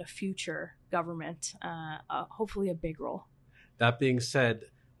role in a future government, hopefully a big role. That being said,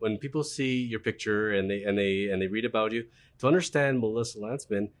 when people see your picture and they read about you, to understand Melissa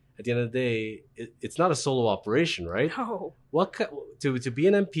Lantsman, at the end of the day, it's not a solo operation, right? No. To be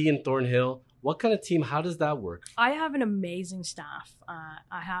an MP in Thornhill, what kind of team? How does that work? I have an amazing staff.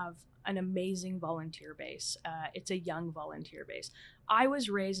 I have an amazing volunteer base. It's a young volunteer base. I was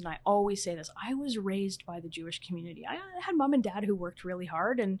raised, and I always say this, I was raised by the Jewish community. I had mom and dad who worked really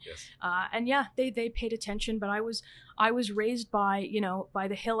hard, and yes, and yeah, they paid attention. But I was raised by by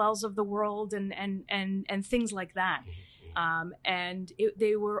the Hillels of the world and things like that. Mm-hmm. And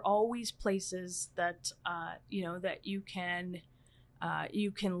they were always places that that you can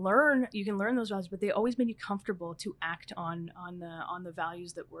learn those values, but they always made you comfortable to act on the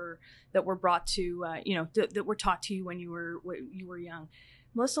values that were brought to that were taught to you when you were young.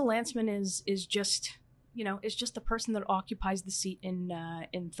 Melissa Lantsman is just the person that occupies the seat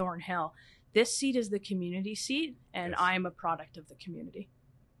in Thornhill. This seat is the community seat, and yes, I am a product of the community.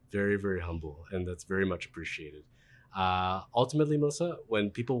 Very, very humble, and that's very much appreciated. Ultimately, Melissa, when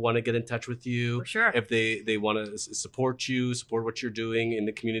people want to get in touch with you, for sure, if they want to support you, support what you're doing in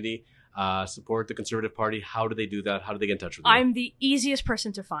the community, support the Conservative Party, how do they do that? How do they get in touch with you? I'm the easiest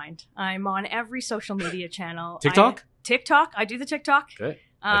person to find. I'm on every social media channel. TikTok? TikTok. I do the TikTok. Okay.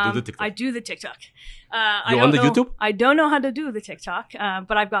 I do the TikTok. You on the YouTube? I don't know how to do the TikTok,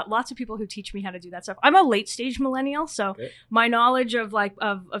 but I've got lots of people who teach me how to do that stuff. I'm a late stage millennial, so okay, my knowledge of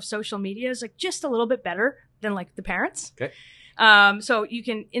of social media is just a little bit better than the parents. Okay. So you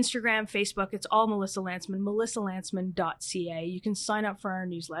can Instagram, Facebook, it's all Melissa Lantsman, melissalantsman.ca. You can sign up for our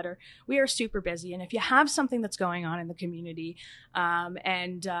newsletter. We are super busy. And if you have something that's going on in the community,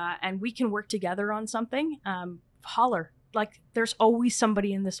 and we can work together on something, holler. There's always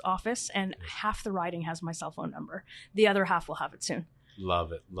somebody in this office, and half the riding has my cell phone number. The other half will have it soon.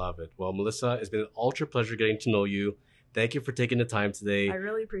 Love it. Love it. Well, Melissa, it's been an ultra pleasure getting to know you. Thank you for taking the time today. I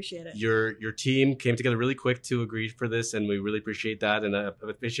really appreciate it. Your team came together really quick to agree for this, and we really appreciate that. And I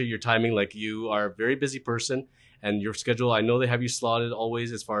appreciate your timing. You are a very busy person, and your schedule, I know they have you slotted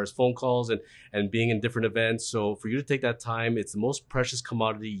always as far as phone calls and being in different events. So for you to take that time, it's the most precious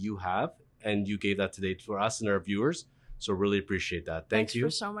commodity you have, and you gave that today for us and our viewers. So really appreciate that. Thanks you.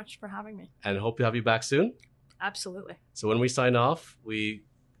 Thanks so much for having me. And hope to have you back soon. Absolutely. So when we sign off, we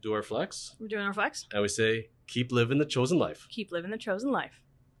do our flex. We're doing our flex. And we say, keep living the chosen life. Keep living the chosen life.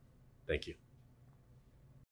 Thank you.